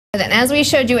And as we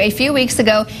showed you a few weeks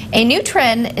ago, a new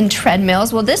trend in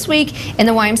treadmills. Well, this week in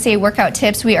the YMCA Workout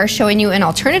Tips, we are showing you an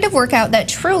alternative workout that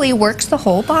truly works the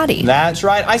whole body. That's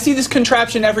right. I see this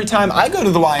contraption every time I go to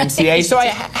the YMCA, so I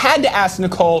had to ask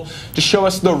Nicole to show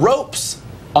us the ropes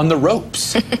on the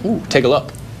ropes. Ooh, take a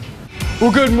look. Well,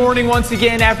 good morning once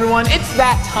again, everyone. It's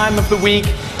that time of the week.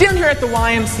 Down here at the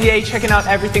YMCA, checking out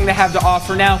everything they have to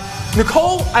offer. Now,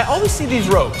 Nicole, I always see these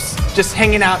ropes just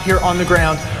hanging out here on the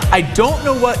ground. I don't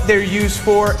know what they're used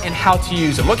for and how to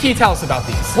use them. What can you tell us about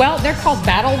these? Well, they're called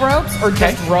battle ropes or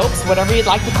just ropes, whatever you'd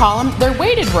like to call them. They're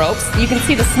weighted ropes. You can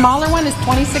see the smaller one is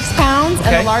 26 pounds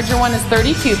and the larger one is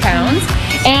 32 pounds.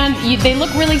 And they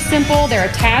look really simple. They're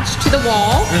attached to the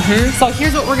wall. So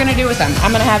here's what we're going to do with them.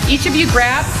 I'm going to have each of you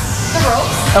grab the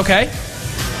ropes. Okay.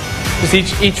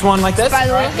 Just each one like this? By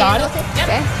the way, got it. Yep.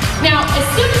 Okay. Now, as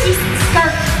soon as you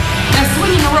start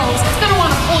swinging the ropes, it's going to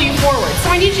want to pull you forward. So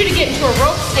I need you to get into a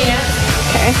rope stance.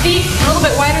 Okay. Feet a little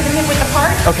bit wider than hip width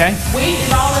apart. Okay. Weight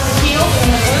is all in the heels and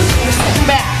the glutes, and you're sitting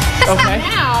back. Okay.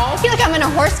 Now, I feel like I'm in a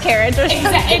horse carriage or something.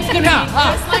 Exactly. It's going to be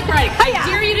just like riding. I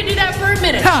dare you to do that for a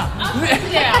minute.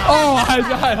 Yeah. Oh, I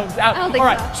don't think All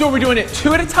right. So are we doing it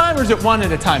 2 at a time or is it 1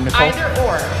 at a time, Nicole? Either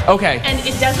or. Okay. And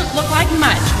it doesn't look like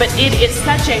much, but it is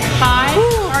such a high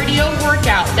cardio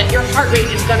workout that your heart rate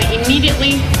is going to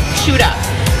immediately shoot up.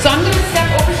 So I'm going to step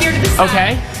over here to the side.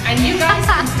 Okay. And you guys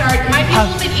can start. It might be a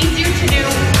little bit easier to do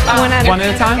one at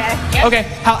a time. Okay.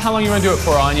 How long you want to do it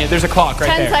for, Anya? There's a clock right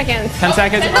 10 there. 10 seconds. 10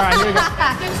 seconds? All right, here we go.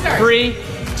 Good start. 3,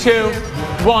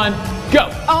 2, 1, go.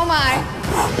 Oh my.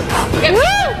 Yep.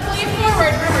 Pull you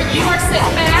forward. Remember, you are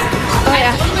sitting back. Oh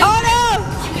yeah. Oh no.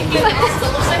 You can get this a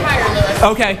little bit higher, Lewis.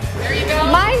 Okay. There you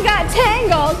go. Mine got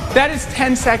tangled. That is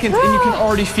 10 seconds and you can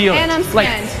already feel it. And I'm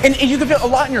spent. And you can feel a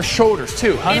lot in your shoulders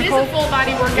too, huh, It is Nicole? a full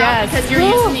body workout because you're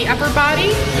using the upper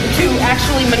body to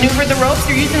actually maneuver the ropes.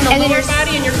 You're using the lower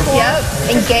body and your core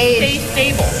to stay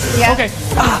stable. Yep. Okay.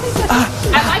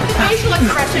 I like the facial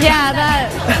expression. Yeah,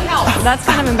 helps. that's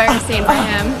kind of embarrassing for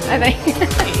him, I think.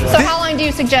 So how long do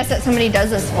you suggest that somebody does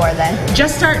this for then?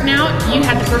 Just starting out, you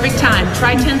had the perfect time.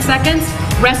 Try 10 seconds,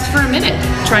 rest for a minute.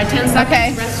 Try 10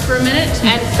 seconds, rest for a minute,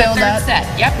 and build the third up.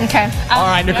 set. Yep. Okay. All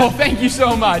right, Nicole, thank you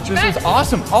so much. This was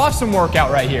awesome. Awesome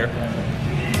workout right here.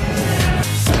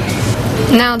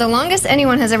 Now, the longest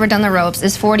anyone has ever done the ropes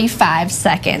is 45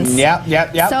 seconds. Yep.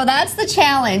 So that's the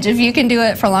challenge. If you can do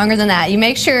it for longer than that, you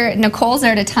make sure Nicole's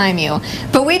there to time you.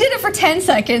 But we did it for 10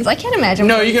 seconds. I can't imagine.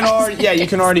 No, you can already, you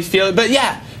can already feel it. But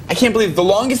yeah, I can't believe the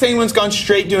longest anyone's gone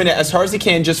straight doing it as hard as they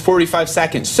can, just 45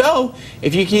 seconds. So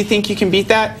if you think you can beat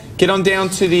that, get on down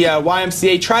to the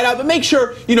YMCA, try it out, but make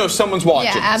sure, someone's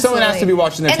watching. Yeah, absolutely. Someone has to be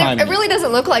watching their time. And it really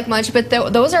doesn't look like much, but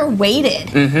those are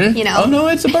weighted, Oh, no,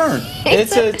 it's a burn.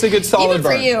 it's a good solid even for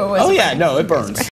burn. you, Oh, yeah, no, it burns.